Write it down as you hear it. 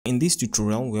In this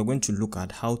tutorial, we are going to look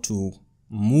at how to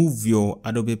move your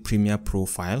Adobe Premiere Pro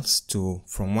files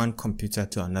from one computer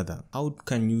to another. How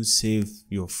can you save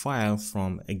your file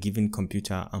from a given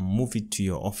computer and move it to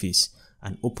your office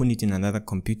and open it in another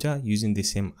computer using the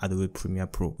same Adobe Premiere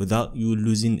Pro without you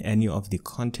losing any of the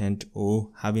content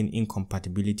or having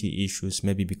incompatibility issues,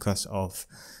 maybe because of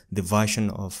the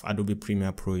version of Adobe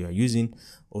Premiere Pro you're using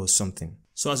or something.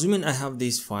 So assuming I have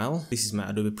this file, this is my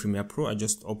Adobe Premiere Pro, I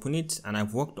just open it and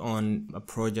I've worked on a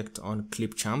project on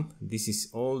Clipchamp. This is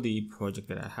all the project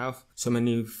that I have. So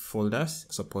many folders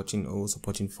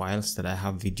supporting files that I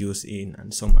have videos in,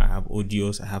 and some I have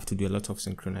audios. I have to do a lot of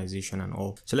synchronization and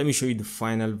all. So let me show you the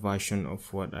final version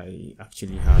of what I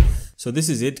actually have. So this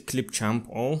is it, Clipchamp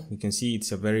all. You can see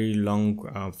it's a very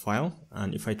long file.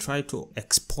 And if I try to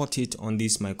export it on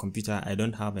my computer, I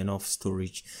don't have enough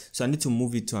storage. So I need to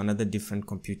move it to another different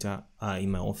computer in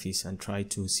my office and try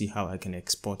to see how I can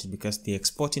export it, because the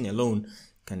exporting alone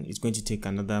it's going to take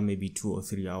another maybe 2 or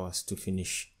 3 hours to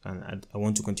finish, and I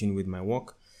want to continue with my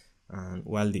work and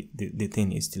while the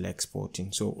thing is still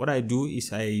exporting. So what I do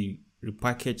is I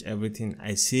repackage everything,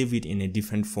 I save it in a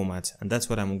different format, and that's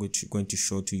what I'm going to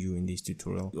show to you in this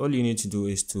tutorial. All you need to do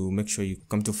is to make sure you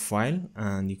come to File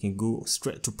and you can go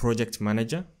straight to Project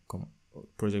Manager.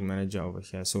 Project Manager over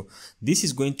here. So this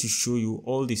is going to show you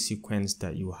all the sequence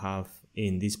that you have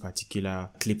in this particular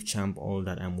Clipchamp all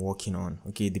that I'm working on.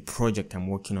 Okay, the project I'm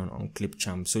working on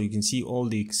Clipchamp. So you can see all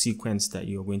the sequence that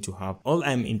you're going to have. All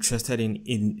I'm interested in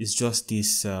is just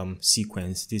this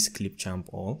sequence, this Clipchamp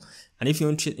all. And if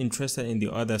you're interested in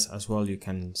the others as well, you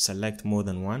can select more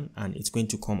than one, and it's going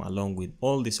to come along with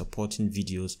all the supporting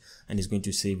videos, and it's going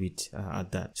to save it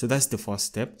at that. So that's the first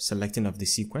step, selecting of the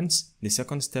sequence. The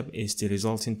second step is the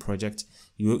resulting project.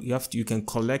 You can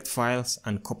collect files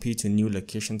and copy to new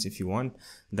locations if you want.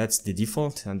 That's the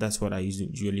default, and that's what I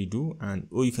usually do.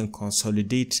 Or you can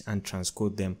consolidate and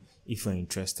transcode them if you're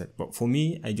interested. But for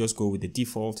me, I just go with the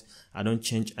default. I don't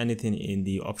change anything in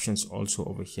the options. Also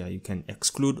over here, you can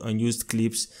exclude unused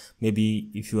clips. Maybe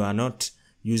if you are not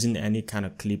using any kind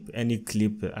of clip,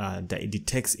 that the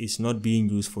text is not being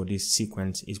used for this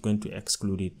sequence, is going to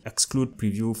exclude it. Exclude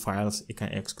preview files. It can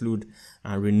exclude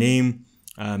rename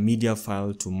media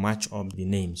file to match up the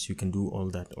names. You can do all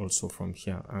that also from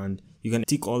here, and you can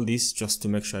tick all this just to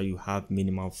make sure you have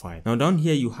minimal file. Now down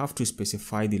here, you have to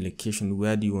specify the location.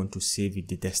 Where do you want to save it?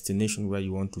 The destination where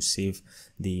you want to save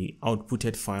the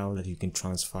outputted file that you can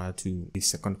transfer to the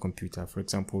second computer. For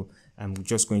example, I'm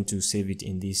just going to save it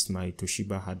in my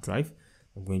Toshiba hard drive.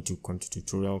 I'm going to come to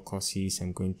tutorial courses.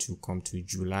 I'm going to come to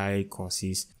July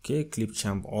courses. Okay,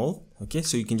 Clipchamp all. Okay,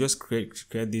 so you can just create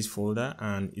this folder,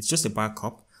 and it's just a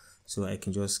backup. So I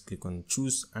can just click on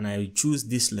choose, and I choose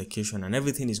this location, and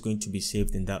everything is going to be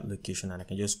saved in that location, and I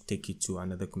can just take it to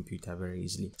another computer very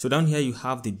easily. So down here, you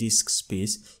have the disk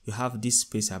space. You have this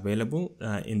space available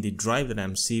in the drive that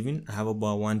I'm saving. I have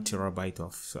about 1 terabyte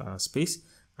of space.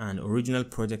 And original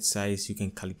project size, you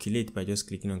can calculate by just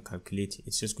clicking on calculate.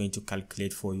 It's just going to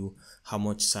calculate for you how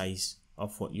much size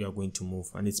of what you are going to move,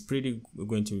 and it's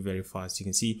going to be very fast. You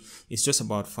can see it's just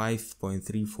about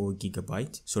 5.34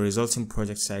 gigabyte. So resulting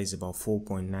project size is about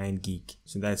 4.9 gig.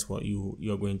 So that's what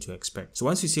you're going to expect. So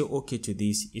once you say okay to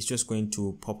this, it's just going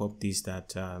to pop up this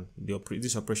that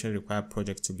this operation require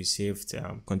project to be saved.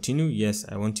 Continue. Yes,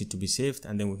 I want it to be saved,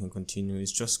 and then we can continue.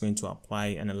 It's just going to apply,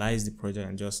 analyze the project,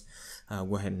 and just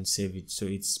go ahead and save it. So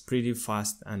it's pretty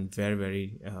fast and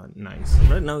very nice.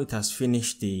 Right now it has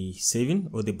finished the saving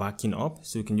or the backing up.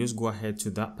 So you can just go ahead to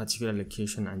that particular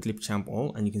location and Clipchamp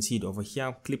all, and you can see it over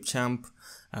here, Clipchamp,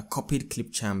 copied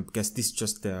Clipchamp, because this is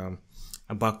just a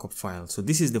backup file. So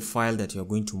this is the file that you're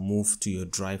going to move to your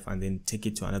drive and then take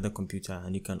it to another computer,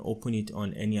 and you can open it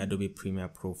on any Adobe Premiere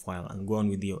Pro file and go on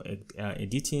with your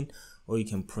editing, or you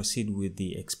can proceed with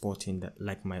the exporting, that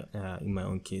like in my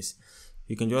own case.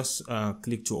 You can just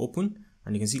click to open,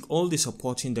 and you can see all the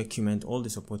supporting document, all the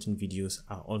supporting videos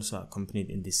are also accompanied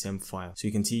in the same file. So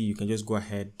you can see you can just go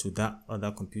ahead to that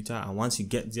other computer, and once you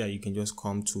get there, you can just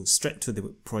come straight to the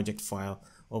project file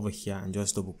over here and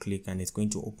just double click, and it's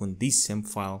going to open this same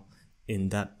file in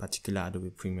that particular Adobe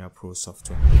Premiere Pro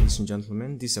software. Ladies and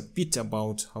gentlemen, this is a bit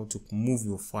about how to move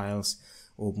your files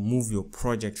or move your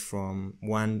project from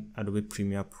one Adobe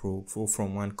Premiere Pro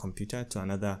from one computer to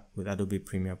another with Adobe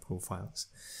Premiere Pro files.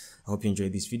 I hope you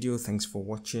enjoyed this video. Thanks for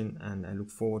watching, and I look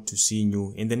forward to seeing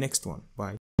you in the next one.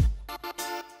 Bye.